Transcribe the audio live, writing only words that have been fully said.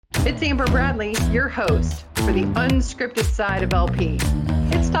It's Amber Bradley, your host for the unscripted side of LP.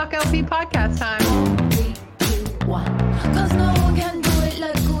 It's Talk LP podcast time. 3, 2, 1. 'Cause no one can do it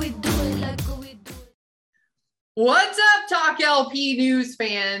like we do it, like we do it. What's up, Talk LP news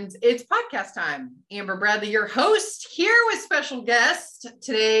fans? It's podcast time. Amber Bradley, your host, here with special guest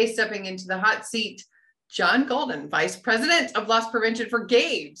today, stepping into the hot seat, John Goldyn, Vice President of Loss Prevention for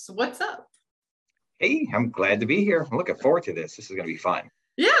Gabes. What's up? Hey, I'm glad to be here. I'm looking forward to this. This is going to be fun.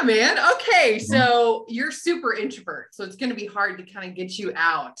 Yeah, man. Okay. So you're super introvert. So it's going to be hard to kind of get you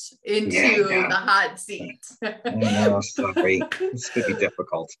out into the hot seat. No, sorry. This could be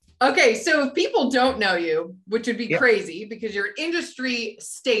difficult. Okay. So if people don't know you, which would be crazy because you're an industry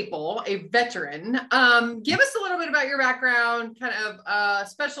staple, a veteran, give us a little bit about your background, kind of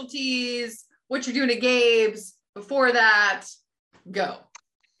specialties, what you're doing at Gabes. Before that, go.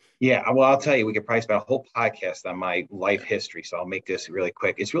 Yeah, well, I'll tell you, we could probably spend a whole podcast on my life history, so I'll make this really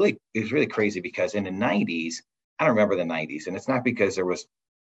quick. It's really crazy because in the 90s, I don't remember the 90s, and it's not because there was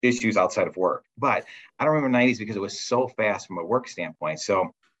issues outside of work, but I don't remember the 90s because it was so fast from a work standpoint.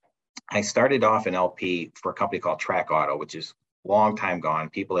 So I started off in LP for a company called Track Auto, which is a long time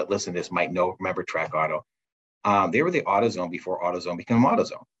gone. People that listen to this might remember Track Auto. They were the AutoZone before AutoZone became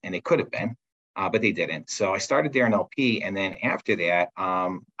AutoZone, and they could have been. But they didn't. So I started there in LP. And then after that,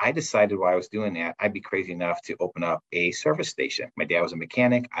 I decided while I was doing that, I'd be crazy enough to open up a service station. My dad was a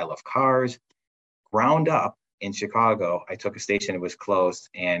mechanic. I love cars. Ground up in Chicago, I took a station that was closed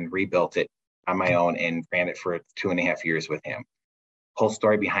and rebuilt it on my own and ran it for 2.5 years with him. Whole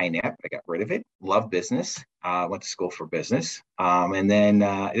story behind that, I got rid of it. Love business. Went to school for business. And then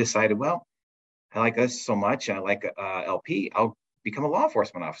I decided, well, I like this so much. I like LP. I'll become a law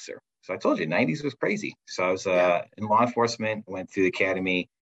enforcement officer. So I told you, 90s was crazy. So I was in law enforcement, went through the academy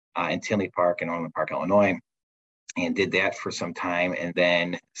in Tinley Park in Orland Park, Illinois, and did that for some time, and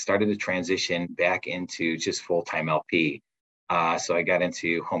then started to transition back into just full-time LP. So I got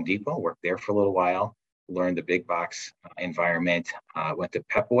into Home Depot, worked there for a little while, learned the big box environment, went to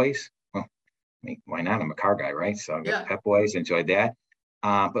Pep Boys. Well, I mean, why not? I'm a car guy, right? So I got to Pep Boys, enjoyed that.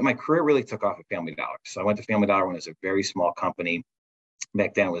 But my career really took off at Family Dollar. So I went to Family Dollar when it was a very small company.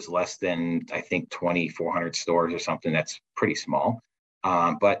 Back then it was less than, I think, 2,400 stores or something. That's pretty small.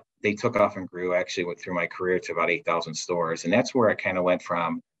 But they took off and grew. Actually went through my career to about 8,000 stores. And that's where I kind of went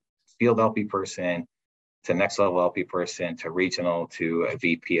from field LP person to next level LP person to regional to a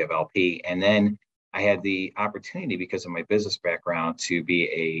VP of LP. And then I had the opportunity, because of my business background, to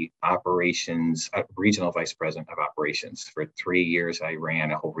be a regional vice president of operations. For 3 years, I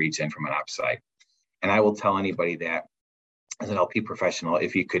ran a whole region from an ops side. And I will tell anybody that as an LP professional,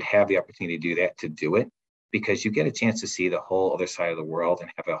 if you could have the opportunity to do that, to do it, because you get a chance to see the whole other side of the world and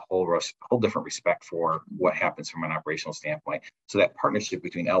have a whole different respect for what happens from an operational standpoint. So that partnership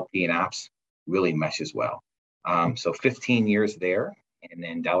between LP and ops really meshes well. So 15 years there, and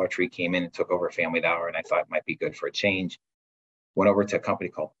then Dollar Tree came in and took over Family Dollar, and I thought it might be good for a change. Went over to a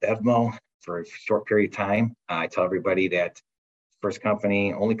company called Bevmo for a short period of time. I tell everybody that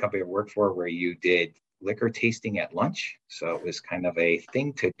only company I worked for where you did liquor tasting at lunch. So it was kind of a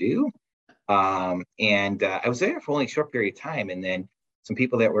thing to do. And I was there for only a short period of time. And then some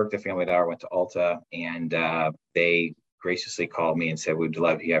people that worked at Family Dollar went to Ulta, and they graciously called me and said, we'd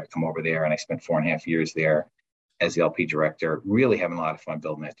love you to come over there. And I spent 4.5 years there as the LP director, really having a lot of fun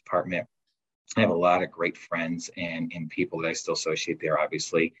building that department. I have a lot of great friends and people that I still associate there,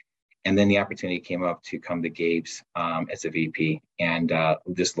 obviously. And then the opportunity came up to come to Gabes as a VP, and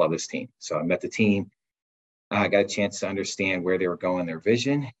just love this team. So I met the team. I got a chance to understand where they were going, their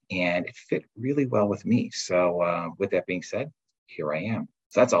vision, and it fit really well with me. So with that being said, here I am.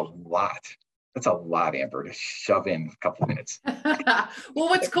 So that's a lot. That's a lot, Amber, to shove in a couple of minutes. Well,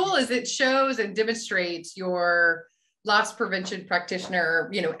 what's cool is it shows and demonstrates your loss prevention practitioner,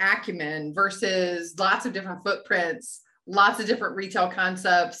 acumen versus lots of different footprints, lots of different retail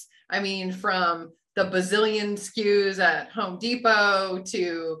concepts. I mean, from the bazillion SKUs at Home Depot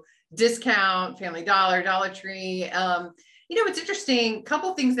to discount, Family Dollar, Dollar Tree. It's interesting.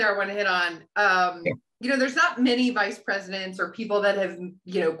 Couple things there I want to hit on. There's not many vice presidents or people that have,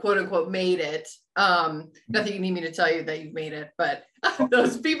 quote unquote, made it. Nothing you need me to tell you that you've made it, but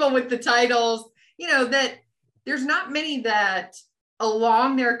those people with the titles, that there's not many that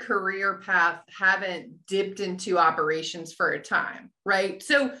along their career path haven't dipped into operations for a time, right?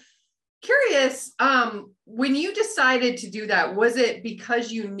 So curious, when you decided to do that, was it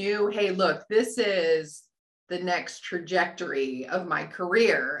because you knew, hey, look, this is the next trajectory of my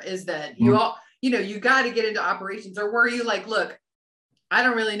career, is that you got to get into operations? Or were you like, look, I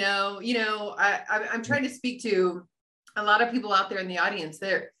don't really know, I'm trying to speak to a lot of people out there in the audience.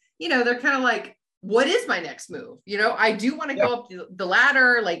 They're, they're kind of like, what is my next move? I do want to go up the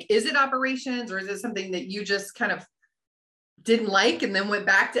ladder. Like, is it operations, or is it something that you just kind of didn't like and then went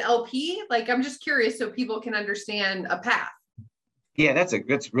back to LP? Like, I'm just curious so people can understand a path. Yeah, that's a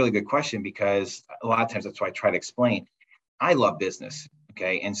really good question, because a lot of times that's why I try to explain. I love business.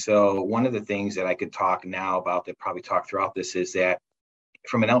 Okay. And so one of the things that I could talk now about, that probably talk throughout this, is that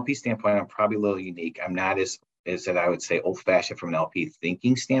from an LP standpoint, I'm probably a little unique. I'm not as that I would say old fashioned from an LP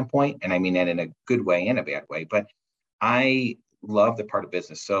thinking standpoint. And I mean that in a good way and a bad way, but I love the part of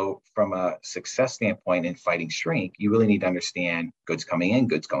business. So from a success standpoint in fighting shrink, you really need to understand goods coming in,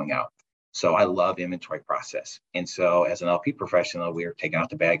 goods going out. So I love inventory process. And so as an LP professional, we are taking out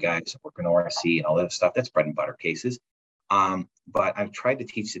the bad guys, working ORC and all that stuff. That's bread and butter cases. But I've tried to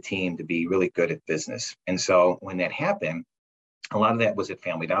teach the team to be really good at business. And so when that happened, a lot of that was at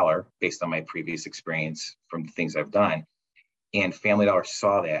Family Dollar, based on my previous experience from the things I've done. And Family Dollar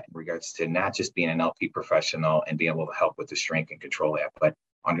saw that in regards to not just being an LP professional and being able to help with the shrink and control that, but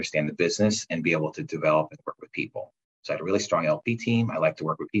understand the business and be able to develop and work with people. So I had a really strong LP team. I like to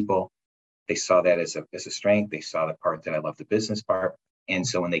work with people. They saw that as a strength. They saw the part that I love, the business part. And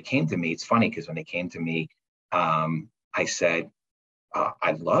so when they came to me, it's funny, because when they came to me, I said,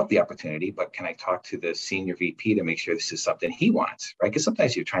 I'd love the opportunity, but can I talk to the senior VP to make sure this is something he wants, right? Because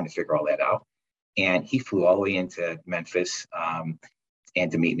sometimes you're trying to figure all that out. And he flew all the way into Memphis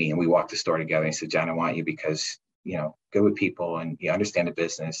and to meet me. And we walked the store together. And he said, John, I want you because, good with people and you understand the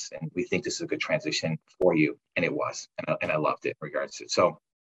business. And we think this is a good transition for you. And it was. And I loved it in regards to it. So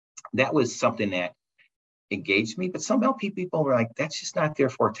that was something that engaged me. But some LP people were like, that's just not their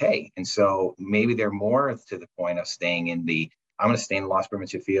forte. And so maybe they're more to the point of staying in I'm going to stay in the loss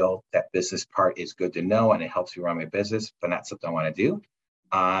prevention field. That business part is good to know, and it helps me run my business, but not something I want to do.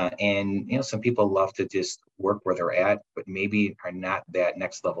 And some people love to just work where they're at, but maybe are not that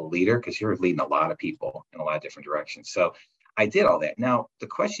next level leader, because you're leading a lot of people in a lot of different directions. So I did all that. Now, the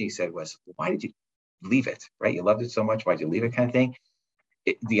question you said was, why did you leave it, right? You loved it so much. Why'd you leave it, kind of thing?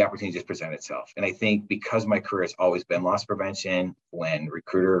 The opportunity just presented itself. And I think because my career has always been loss prevention, when a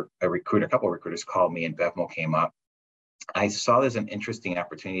couple of recruiters called me and BevMo came up, I saw this as an interesting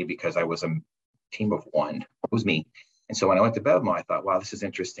opportunity because I was a team of one. It was me. And so when I went to BevMo, I thought, wow, this is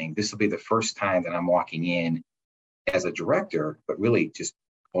interesting. This will be the first time that I'm walking in as a director, but really just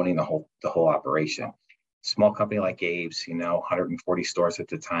owning the whole operation. Small company like Gabes, 140 stores at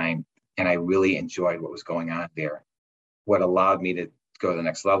the time. And I really enjoyed what was going on there. What allowed me to go to the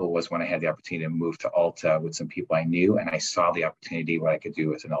next level was when I had the opportunity to move to Ulta with some people I knew, and I saw the opportunity, what I could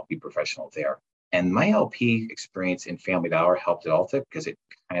do as an LP professional there. And my LP experience in Family Dollar helped at Ulta because it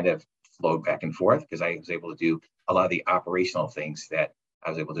kind of flowed back and forth, because I was able to do a lot of the operational things that I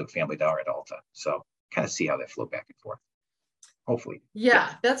was able to do at Family Dollar at Ulta. So kind of see how that flowed back and forth, hopefully.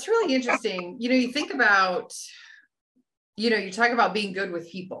 Yeah, that's really interesting. You think about, you talk about being good with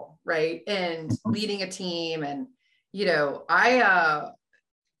people, right? And leading a team. And, I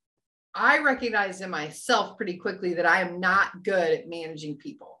recognized in myself pretty quickly that I am not good at managing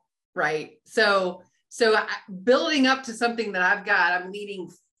people. Right. So building up to something that I'm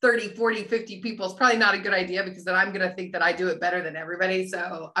leading 30, 40, 50 people is probably not a good idea, because then I'm going to think that I do it better than everybody.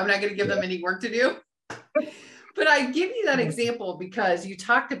 So I'm not going to give them any work to do. But I give you that example because you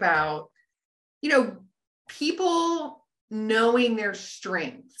talked about, people knowing their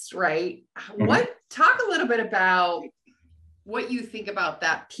strengths, right? Talk a little bit about what you think about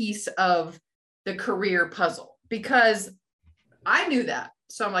that piece of the career puzzle, because I knew that.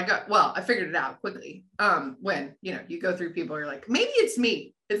 So I'm like, well, I figured it out quickly. When, you go through people, you're like, maybe it's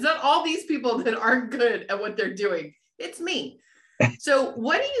me. It's not all these people that aren't good at what they're doing. It's me. So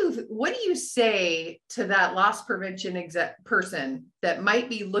what do you say to that loss prevention person that might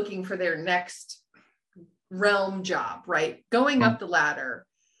be looking for their next realm job, right? Going up the ladder,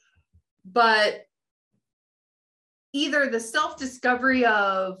 but either the self-discovery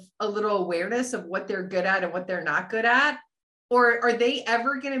of a little awareness of what they're good at and what they're not good at, or are they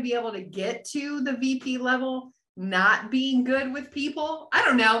ever going to be able to get to the VP level not being good with people? I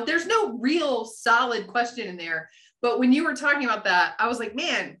don't know. There's no real solid question in there. But when you were talking about that, I was like,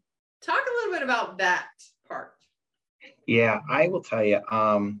 man, talk a little bit about that part. Yeah, I will tell you.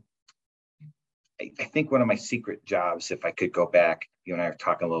 I think one of my secret jobs, if I could go back, you and I are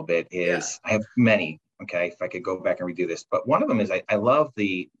talking a little bit, is I have many. Okay, if I could go back and redo this, but one of them is I love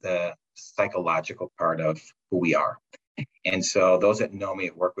the psychological part of who we are. And so those that know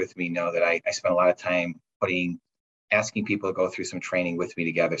me, work with me, know that I spend a lot of time asking people to go through some training with me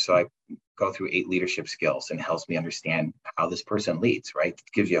together. So I go through 8 leadership skills, and it helps me understand how this person leads, right?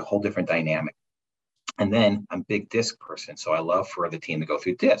 It gives you a whole different dynamic. And then I'm a big disc person. So I love for the team to go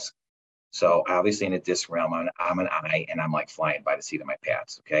through disc. So obviously in the disc realm, I'm an I, and I'm like flying by the seat of my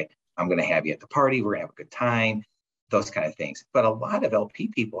pants. Okay. I'm going to have you at the party. We're going to have a good time, those kind of things. But a lot of LP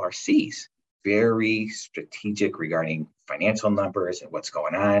people are C's, very strategic regarding financial numbers and what's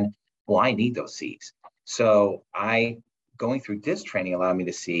going on. Well, I need those C's. So going through disc training allowed me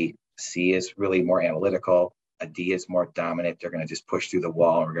to see C is really more analytical. A D is more dominant. They're going to just push through the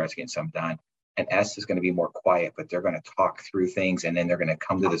wall in regards to getting something done. And S is going to be more quiet, but they're going to talk through things. And then they're going to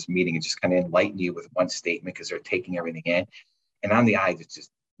come to this meeting and just kind of enlighten you with one statement because they're taking everything in. And I'm the I that's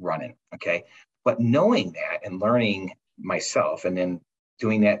just running. Okay. But knowing that and learning myself and then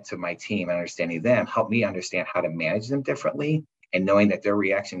doing that to my team and understanding them helped me understand how to manage them differently. And knowing that their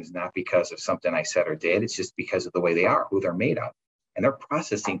reaction is not because of something I said or did, it's just because of the way they are, who they're made of. And they're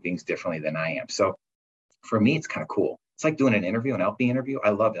processing things differently than I am. So for me, it's kind of cool. It's like doing an interview, an LP interview. I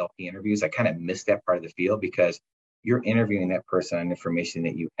love LP interviews. I kind of miss that part of the field because you're interviewing that person on information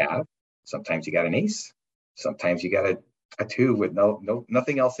that you have. Sometimes you got an ace. Sometimes you got a two with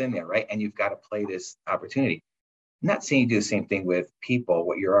nothing else in there, right? And you've got to play this opportunity. I'm not saying you do the same thing with people.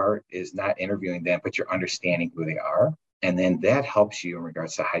 What you are is not interviewing them, but you're understanding who they are. And then that helps you in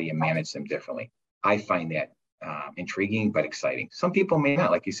regards to how do you manage them differently. I find that intriguing, but exciting. Some people may not,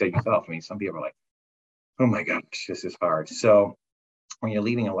 like you said yourself. I mean, some people are like, oh my gosh, this is hard. So when you're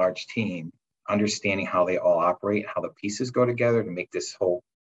leading a large team, understanding how they all operate, how the pieces go together to make this whole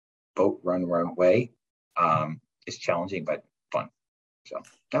boat run one way is challenging, but fun. So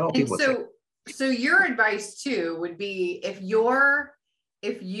not all people say. So your advice too would be if you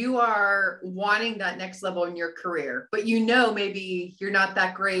are wanting that next level in your career, but maybe you're not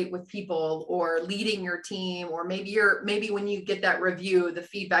that great with people or leading your team, or maybe when you get that review, the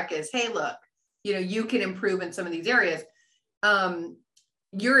feedback is, hey, look, you can improve in some of these areas.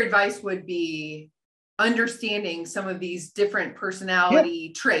 Your advice would be understanding some of these different personality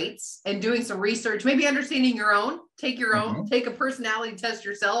traits and doing some research, maybe understanding your own, take a personality test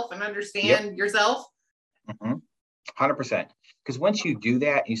yourself and understand yourself. 100%. Because once you do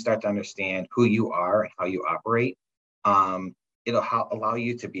that, you start to understand who you are and how you operate. It'll allow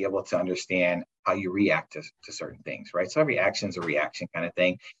you to be able to understand how you react to certain things, right? So every action is a reaction kind of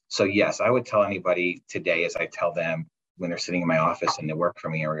thing. So yes, I would tell anybody today, as I tell them when they're sitting in my office and they work for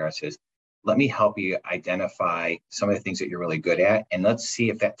me in regards to, let me help you identify some of the things that you're really good at. And let's see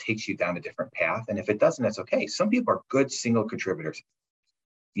if that takes you down a different path. And if it doesn't, that's okay. Some people are good single contributors.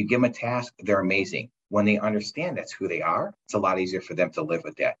 You give them a task, they're amazing. When they understand that's who they are, it's a lot easier for them to live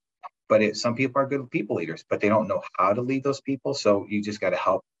with that. But some people are good people leaders, but they don't know how to lead those people. So you just got to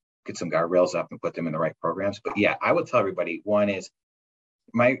help get some guardrails up and put them in the right programs. But yeah, I would tell everybody, one is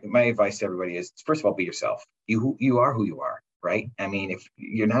my advice to everybody is, first of all, be yourself. You are who you are, right? I mean, if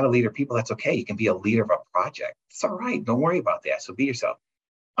you're not a leader of people, that's okay. You can be a leader of a project. It's all right. Don't worry about that. So be yourself.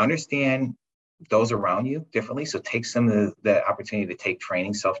 Understand those around you differently. So take some of the opportunity to take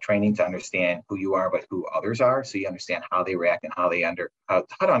training, self-training, to understand who you are, but who others are. So you understand how they react and how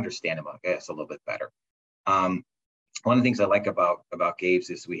to understand them, I guess, a little bit better. One of the things I like about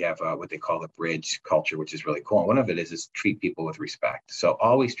Gabes is we have what they call the bridge culture, which is really cool. And one of it is treat people with respect. So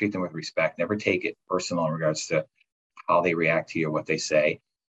always treat them with respect. Never take it personal in regards to how they react to you or what they say.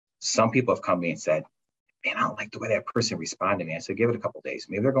 Some people have come to me and said, man, I don't like the way that person responded to me. I said, give it a couple of days.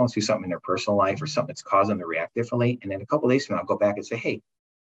 Maybe they're going through something in their personal life or something that's causing them to react differently. And then a couple of days from now, I'll go back and say, hey,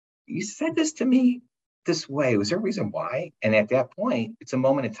 you said this to me this way. Was there a reason why? And at that point, it's a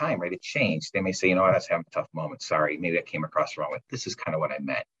moment in time, right? It changed. They may say, I was having a tough moment. Sorry, maybe that came across wrong. This is kind of what I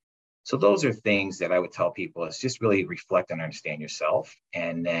meant. So those are things that I would tell people is just really reflect and understand yourself,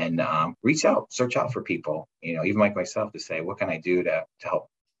 and then reach out, search out for people, even like myself, to say, what can I do to help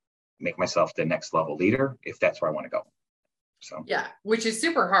make myself the next level leader if that's where I want to go. So yeah, which is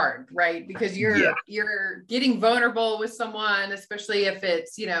super hard, right? Because you're getting vulnerable with someone, especially if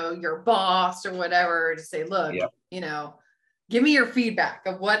it's, your boss or whatever, to say, look, give me your feedback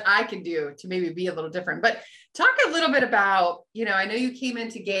of what I can do to maybe be a little different. But talk a little bit about, I know you came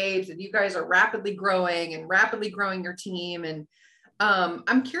into Gabes and you guys are rapidly growing your team. And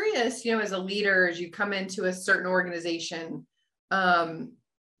I'm curious, as a leader, as you come into a certain organization,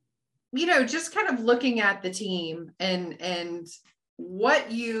 just kind of looking at the team and what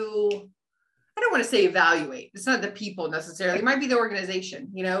I don't want to say evaluate. It's not the people necessarily. It might be the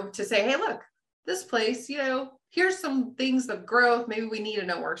organization, to say, hey, look, this place, here's some things of growth. Maybe we need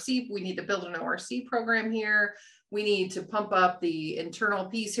an ORC. We need to build an ORC program here. We need to pump up the internal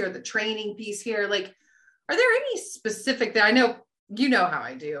piece here, the training piece here. Like, are there any specific that I know, how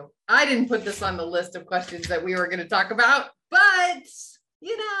I do. I didn't put this on the list of questions that we were going to talk about, but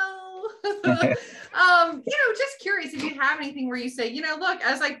you know, just curious if you have anything where you say, look,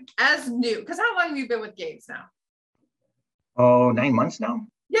 as new, because how long have you been with Gabes now? Oh, 9 months now.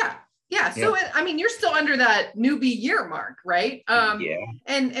 Yeah. Yeah. So, you're still under that newbie year mark, right? Yeah.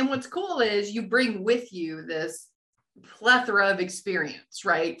 And what's cool is you bring with you this plethora of experience,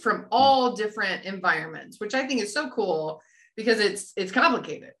 right? From all different environments, which I think is so cool because it's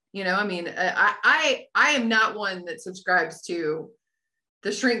complicated. I am not one that subscribes to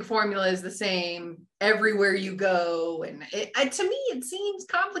the shrink formula is the same everywhere you go. And to me, it seems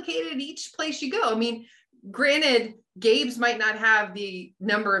complicated each place you go. Granted, Gabes might not have the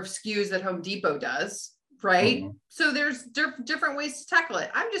number of SKUs that Home Depot does, right? Mm-hmm. So there's different ways to tackle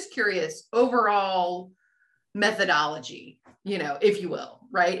it. I'm just curious, overall methodology, if you will,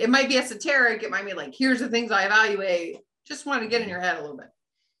 right? It might be esoteric. It might be like, here's the things I evaluate. Just want to get in your head a little bit.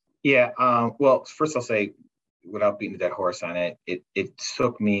 Yeah. Well, first I'll say, without beating a dead horse on it, it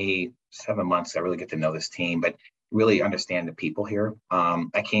took me 7 months to really get to know this team, but really understand the people here.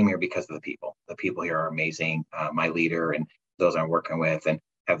 I came here because of the people. The people here are amazing. My leader and those I'm working with, and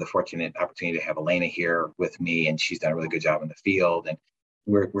have the fortunate opportunity to have Elena here with me, and she's done a really good job in the field. And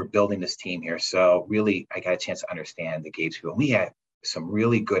we're building this team here. So really, I got a chance to understand the Gabes people. We have some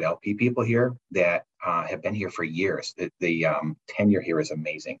really good LP people here that have been here for years. The tenure here is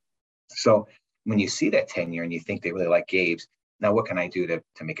amazing. So when you see that tenure and you think they really like Gabes, now what can I do to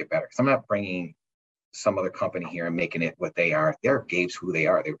make it better? Because I'm not bringing some other company here and making it what they are. They're Gabes who they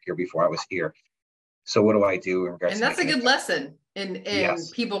are. They were here before I was here. So what do I do in regards to that's a good lesson in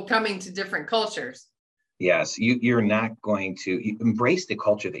yes. people coming to different cultures. Yes, you're not going to embrace the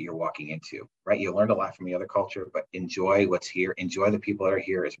culture that you're walking into, right? You learned a lot from the other culture, but enjoy what's here. Enjoy the people that are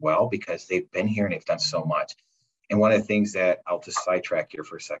here as well, because they've been here and they've done so much. And one of the things that I'll just sidetrack here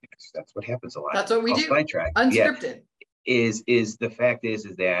for a second, because that's what happens a lot. That's what we do. Sidetrack. Unscripted. Yeah, is the fact is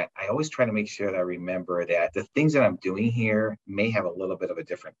that I always try to make sure that I remember that the things that I'm doing here may have a little bit of a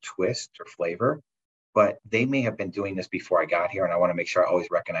different twist or flavor, but they may have been doing this before I got here. And I want to make sure I always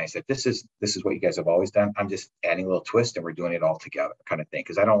recognize that this is what you guys have always done. I'm just adding a little twist and we're doing it all together kind of thing.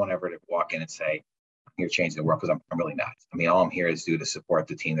 Because I don't want ever to walk in and say, you're changing the world, because I'm really not. All I'm here is to support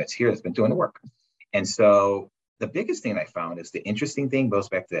the team that's here, that's been doing the work. And so the biggest thing I found is the interesting thing goes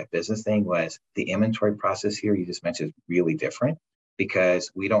back to that business thing, was the inventory process here you just mentioned is really different,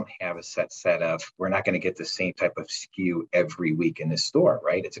 because we don't have a set of, we're not going to get the same type of SKU every week in this store,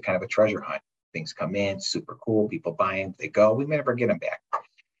 right? It's a kind of a treasure hunt. Things come in, super cool, people buy them, they go, we may never get them back.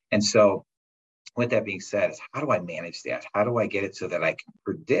 And so with that being said, is how do I manage that? How do I get it so that I can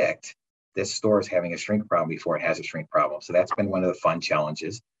predict this store is having a shrink problem before it has a shrink problem? So that's been one of the fun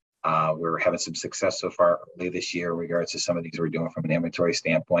challenges. We're having some success so far early this year in regards to some of these we're doing from an inventory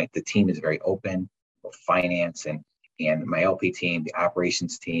standpoint. The team is very open, both finance and my LP team, the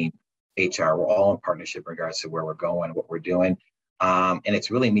operations team, HR, we're all in partnership in regards to where we're going, what we're doing. And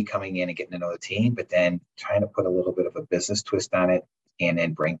it's really me coming in and getting to know the team, but then trying to put a little bit of a business twist on it and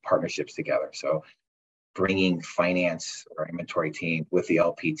then bring partnerships together. So bringing finance or inventory team with the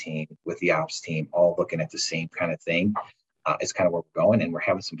LP team, with the ops team, all looking at the same kind of thing is kind of where we're going. And we're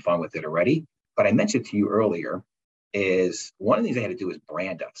having some fun with it already. But I mentioned to you earlier is one of the things I had to do is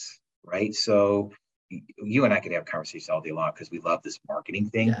brand us, right? So you and I could have conversations all day long because we love this marketing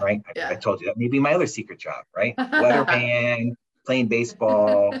thing, right? I told you that may be my other secret job, right? Weatherman, playing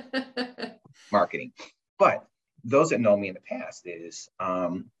baseball, marketing. But those that know me in the past is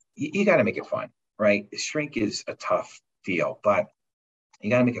you got to make it fun, right? Shrink is a tough deal, but you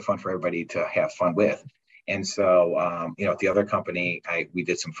got to make it fun for everybody to have fun with. And so, at the other company, we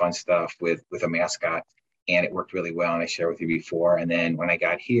did some fun stuff with a mascot, and it worked really well. And I shared with you before. And then when I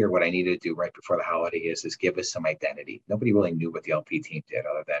got here, what I needed to do right before the holiday is give us some identity. Nobody really knew what the LP team did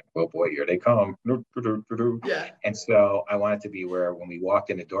other than, oh boy, here they come. Yeah. And so I wanted to be where when we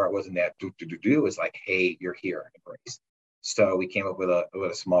walked in the door, it wasn't that do. It was like, hey, you're here, embrace. So we came up with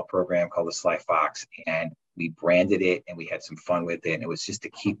a small program called the Sly Fox, and we branded it and we had some fun with it. And it was just to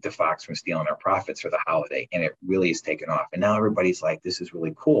keep the fox from stealing our profits for the holiday. And it really has taken off. And now everybody's like, this is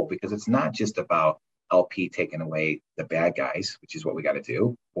really cool, because it's not just about LP taking away the bad guys, which is what we got to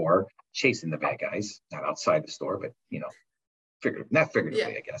do, or chasing the bad guys, not outside the store, but not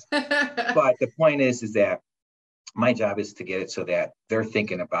figuratively, I guess. But the point is that my job is to get it so that they're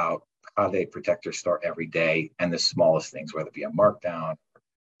thinking about how they protect their store every day, and the smallest things, whether it be a markdown,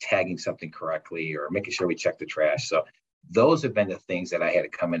 tagging something correctly, or making sure we check the trash. So those have been the things that I had to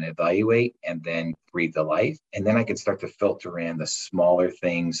come in and evaluate and then breathe the life. And then I could start to filter in the smaller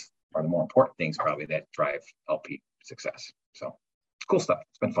things, or the more important things probably, that drive LP success. So cool stuff.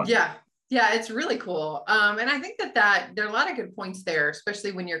 It's been fun. Yeah. Yeah, it's really cool. And I think that there are a lot of good points there,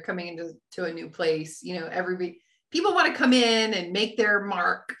 especially when you're coming into a new place. You know, people want to come in and make their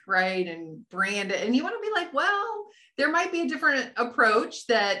mark, right? And brand it. And you want to be like, well, there might be a different approach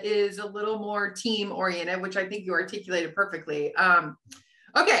that is a little more team oriented, which I think you articulated perfectly.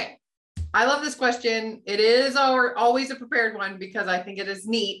 Okay. I love this question. It is always a prepared one because I think it is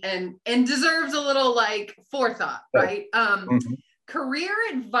neat and deserves a little like forethought, right? Mhm. Career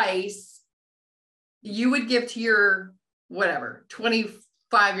advice you would give to your whatever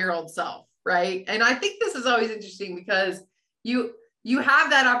 25-year-old self, right? And I think this is always interesting because you have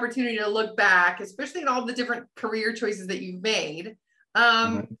that opportunity to look back, especially at all the different career choices that you've made,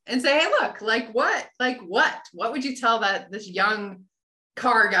 and say, hey, look, what would you tell this young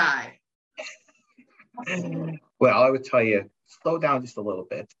car guy? Well, I would tell you, slow down just a little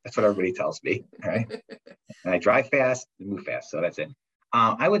bit. That's what everybody tells me. Right? And I drive fast and move fast. So that's it.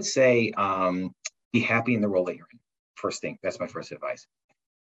 I would say be happy in the role that you're in. First thing, that's my first advice.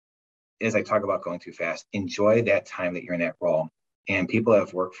 As I talk about going too fast, enjoy that time that you're in that role. And people that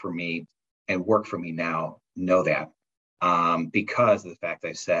have worked for me and work for me now know that. Because of the fact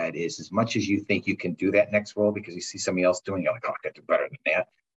I said is as much as you think you can do that next role because you see somebody else doing it, you're like, oh, I got to do better than that.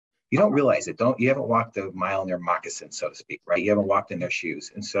 You don't realize it. You haven't walked a mile in their moccasins, so to speak, right? You haven't walked in their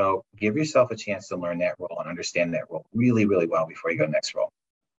shoes. And so give yourself a chance to learn that role and understand that role really, really well before you go to the next role.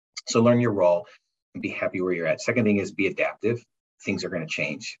 So learn your role and be happy where you're at. Second thing is be adaptive. Things are going to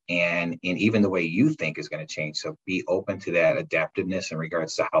change. And even the way you think is going to change. So be open to that adaptiveness in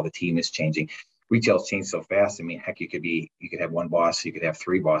regards to how the team is changing. Retail's changed so fast. I mean, heck, you could have one boss, you could have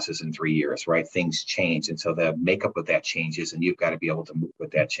three bosses in 3 years, right? Things change. And so the makeup of that changes and you've got to be able to move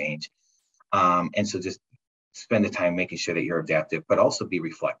with that change. And so just spend the time making sure that you're adaptive, but also be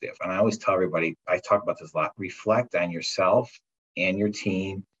reflective. And I always tell everybody, I talk about this a lot, reflect on yourself and your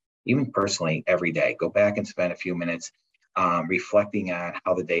team, even personally every day. Go back and spend a few minutes reflecting on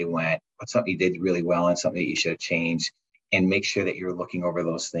how the day went, what's something you did really well and something that you should have changed, and make sure that you're looking over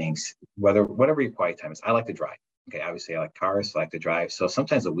those things, whatever your quiet time is. I like to drive. Okay, obviously I like cars, so I like to drive. So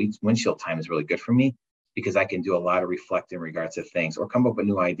sometimes the windshield time is really good for me because I can do a lot of reflecting in regards to things or come up with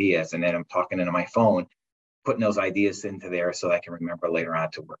new ideas. And then I'm talking into my phone, putting those ideas into there so that I can remember later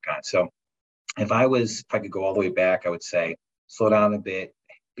on to work on. So if I could go all the way back, I would say, slow down a bit,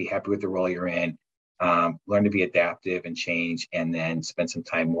 be happy with the role you're in, learn to be adaptive and change, and then spend some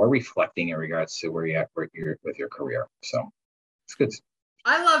time more reflecting in regards to where you're at with your career. So it's good.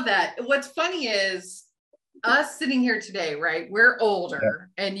 I love that. What's funny is us sitting here today, right? We're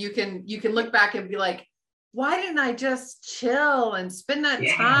older, and you can look back and be like, why didn't I just chill and spend that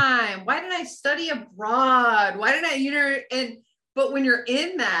time? Why didn't I study abroad? Why did I, but when you're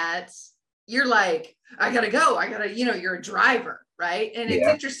in that, you're like, I gotta go. You're a driver, right? And it's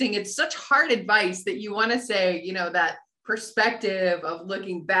interesting. It's such hard advice that you want to say, that perspective of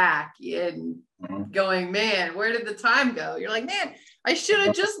looking back and going, man, where did the time go? You're like, man, I should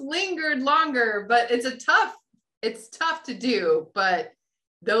have just lingered longer, but it's tough to do. But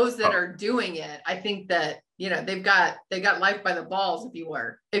those that are doing it, I think that, they've got life by the balls, if you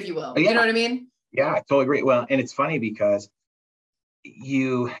will, you know what I mean? Yeah, I totally agree. Well, and it's funny because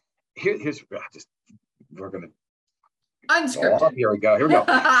here's we're going to unscripted. Here we go.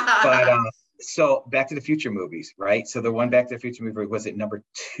 But so Back to the Future movies, right? So the one Back to the Future movie was at number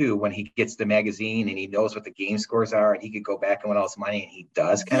 2 when he gets the magazine and he knows what the game scores are and he could go back and win all his money, and he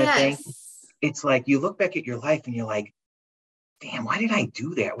does kind of thing. It's like you look back at your life and you're like, damn, why did I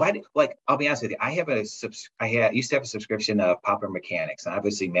do that? I'll be honest with you. I used to have a subscription of Popular Mechanics, and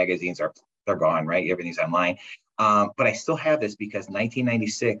obviously magazines they're gone, right? Everything's online. But I still have this because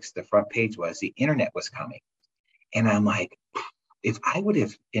 1996, the front page was the internet was coming. And I'm like, if I would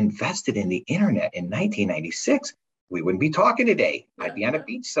have invested in the internet in 1996, we wouldn't be talking today. I'd be on a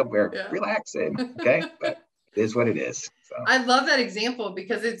beach somewhere, relaxing. Okay. But it is what it is. So. I love that example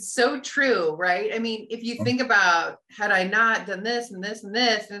because it's so true, right? I mean, if you think about, had I not done this and this and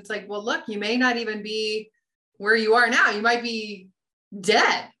this, and it's like, well, look, you may not even be where you are now. You might be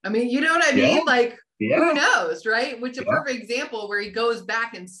dead. I mean, you know what I mean? Like, who knows, right? Which a perfect example where he goes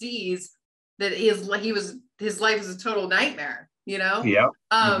back and sees that his life is a total nightmare,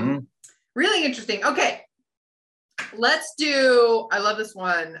 Really interesting. Okay. I love this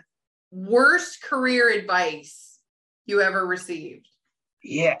one. Worst career advice you ever received?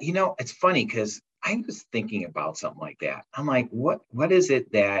 Yeah, it's funny because I was thinking about something like that. I'm like, what is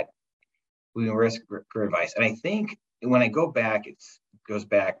it that we risk career advice? And I think when I go back, it goes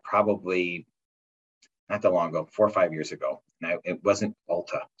back probably not that long ago, 4 or 5 years ago. Now it wasn't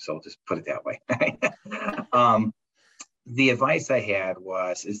Ulta, so I'll just put it that way. The advice I had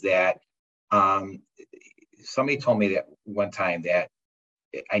is that Somebody told me that one time that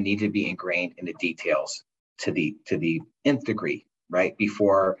I need to be ingrained in the details to the nth degree, right,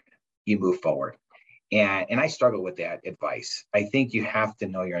 before you move forward. And I struggle with that advice. I think you have to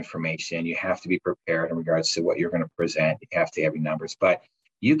know your information. You have to be prepared in regards to what you're going to present. You have to have your numbers, but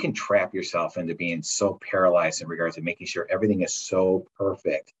you can trap yourself into being so paralyzed in regards to making sure everything is so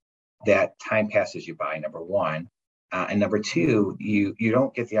perfect that time passes you by, number one. And number two, you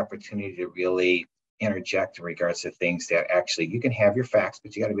don't get the opportunity to really interject in regards to things that actually, you can have your facts,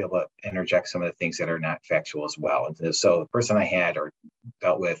 but you got to be able to interject some of the things that are not factual as well. And so the person I had or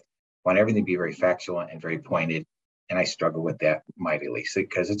dealt with want everything to be very factual and very pointed. And I struggle with that mightily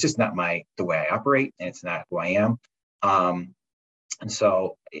because it's just not the way I operate, and it's not who I am. And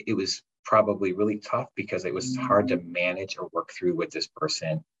so it was probably really tough because it was hard to manage or work through with this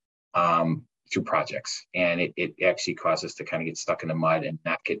person through projects. And it actually caused us to kind of get stuck in the mud and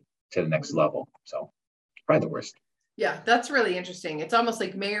not get to the next level. So probably the worst. Yeah, that's really interesting. It's almost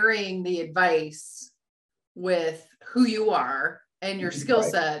like marrying the advice with who you are and your skill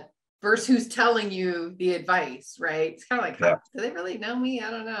set versus who's telling you the advice, right? It's kind of like, do they really know me?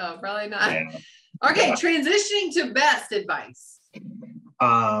 I don't know. Probably not. Yeah. Okay, transitioning to best advice.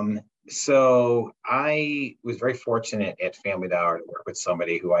 So I was very fortunate at Family Dollar to work with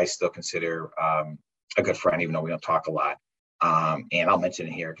somebody who I still consider a good friend, even though we don't talk a lot. And I'll mention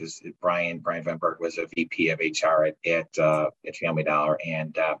it here because Brian Van Berg was a VP of HR at Family Dollar.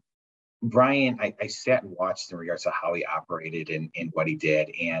 And Brian, I sat and watched in regards to how he operated and what he did.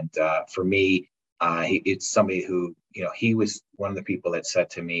 And for me, it's somebody who, he was one of the people that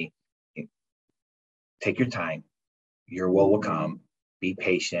said to me, take your time, your will come, be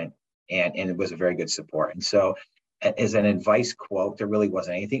patient. And it was a very good support. And so as an advice quote, there really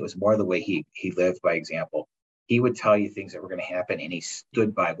wasn't anything. It was more the way he lived by example. He would tell you things that were going to happen, and he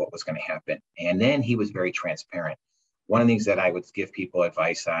stood by what was going to happen. And then he was very transparent. One of the things that I would give people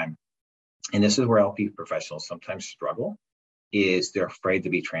advice on, and this is where LP professionals sometimes struggle, is they're afraid to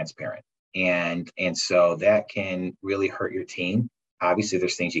be transparent. And so that can really hurt your team. Obviously,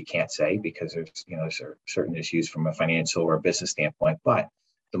 there's things you can't say because there's certain issues from a financial or business standpoint. But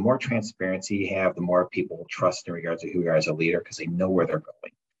the more transparency you have, the more people will trust in regards to who you are as a leader because they know where they're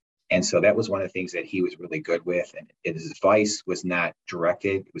going. And so that was one of the things that he was really good with. And his advice was not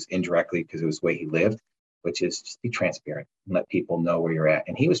directed, it was indirectly because it was the way he lived, which is just be transparent and let people know where you're at.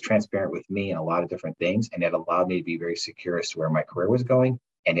 And he was transparent with me in a lot of different things. And it allowed me to be very secure as to where my career was going.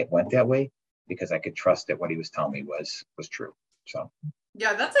 And it went that way because I could trust that what he was telling me was true. So,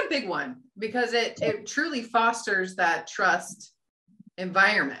 yeah, that's a big one because it truly fosters that trust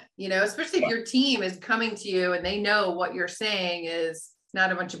environment, especially if your team is coming to you and they know what you're saying is not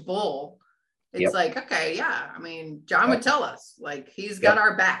a bunch of bull. It's like, okay, yeah, I mean, John would tell us, like, he's got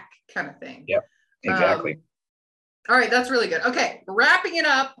our back kind of thing. Yep, exactly. All right, that's really good. Okay, wrapping it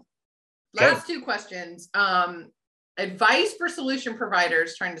up. Last two questions. Advice for solution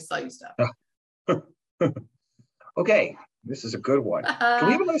providers trying to sell you stuff. Okay, this is a good one. Can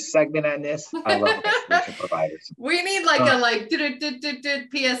we have another segment on this? I love solution providers. We need like a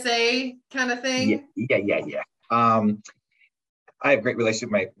PSA kind of thing. Yeah. I have a great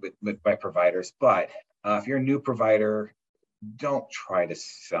relationship with my providers, but if you're a new provider, don't try to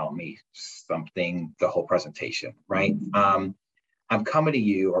sell me something the whole presentation, right? I'm coming to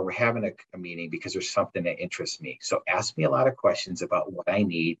you or we're having a meeting because there's something that interests me. So ask me a lot of questions about what I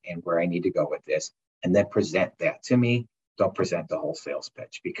need and where I need to go with this, and then present that to me. Don't present the whole sales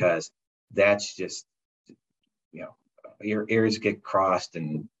pitch because that's just, your ears get crossed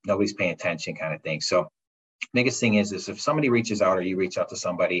and nobody's paying attention kind of thing. So biggest thing is if somebody reaches out or you reach out to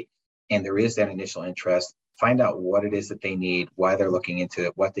somebody and there is that initial interest, find out what it is that they need, why they're looking into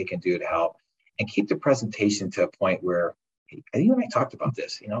it, what they can do to help, and keep the presentation to a point where, I think when I talked about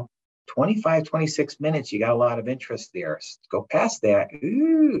this, 25, 26 minutes, you got a lot of interest there. Go past that,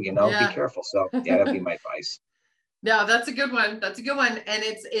 be careful. So that'd be my advice. No, that's a good one. That's a good one. And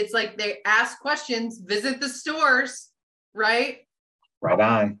it's like they ask questions, visit the stores, right? Right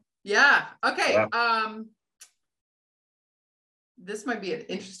on. Yeah. Okay. Yeah. This might be an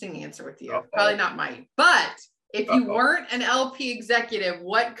interesting answer with you. Probably not mine. But if you weren't an LP executive,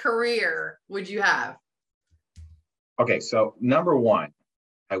 what career would you have? Okay. So number one,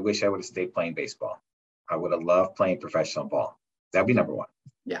 I wish I would have stayed playing baseball. I would have loved playing professional ball. That'd be number one.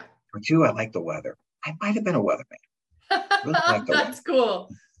 Yeah. Number two, I like the weather. I might have been a weatherman. Really like the That's cool.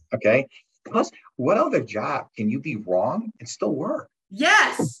 Okay. Plus, what other job can you be wrong and still work?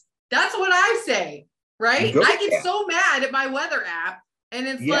 Yes. That's what I say. Right? I get so mad at my weather app and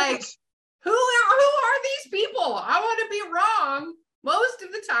it's like, who are these people? I want to be wrong most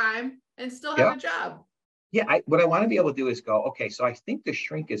of the time and still have a job. Yeah, what I want to be able to do is go, okay, so I think the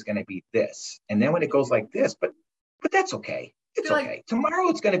shrink is going to be this. And then when it goes like this, but that's okay. It's okay. Like, tomorrow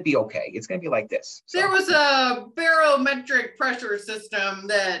it's going to be okay. It's going to be like this. So. There was a barometric pressure system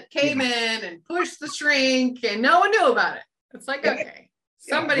that came in and pushed the shrink and no one knew about it. It's like, okay.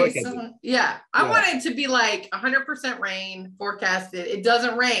 I want it to be like 100% rain forecasted. It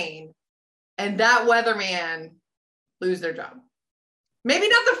doesn't rain. And that weatherman lose their job. Maybe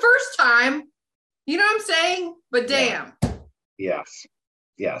not the first time. You know what I'm saying? But damn. Yes.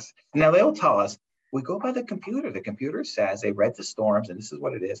 Now they'll tell us, we go by the computer. The computer says they read the storms and this is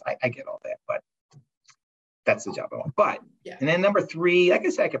what it is. I get all that, but that's the job I want. But, and then number 3, like I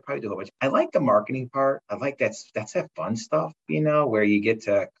said, I could probably do a bunch. I like the marketing part. I like that's that fun stuff, where you get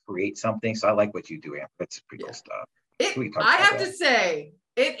to create something. So I like what you do, Amber. It's pretty cool stuff. I have to say,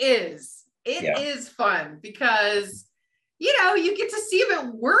 it is fun because, you get to see if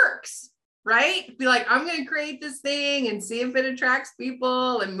it works. Right? Be like, I'm going to create this thing and see if it attracts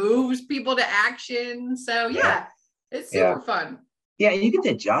people and moves people to action. So it's super fun. Yeah, and you get to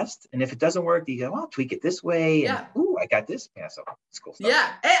adjust. And if it doesn't work, you go, I'll tweak it this way. And, I got this. Yeah, so it's cool stuff.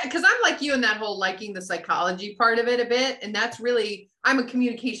 Yeah, because I'm like you in that whole liking the psychology part of it a bit. And that's really, I'm a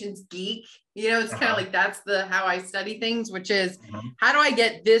communications geek. It's kind of like that's how I study things, which is how do I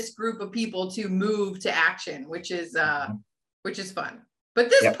get this group of people to move to action, which is fun. But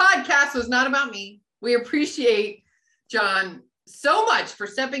this podcast was not about me. We appreciate John so much for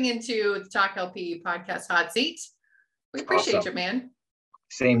stepping into the TalkLP podcast hot seat. We appreciate you, man.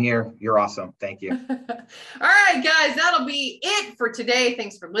 Same here. You're awesome. Thank you. All right, guys, that'll be it for today.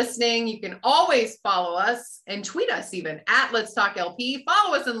 Thanks for listening. You can always follow us and tweet us even at Let's Talk LP.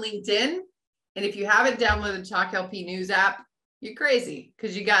 Follow us on LinkedIn. And if you haven't downloaded the TalkLP news app, you're crazy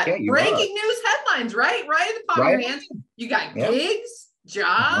because you got breaking news headlines, right? Right in the palm of your hands. You got gigs,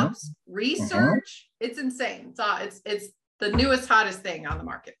 jobs, research. It's insane. It's the newest, hottest thing on the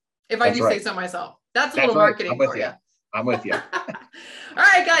market. If I do say so myself. That's a little marketing for you. I'm with you. All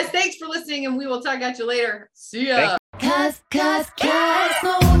right, guys. Thanks for listening, and we will talk at you later. See ya. Cause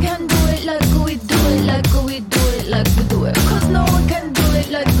no one can do it like we do it, like we do it, like we do it. Cause no one can do it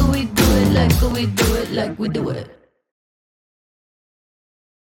like we do it, like we do it, like we do it.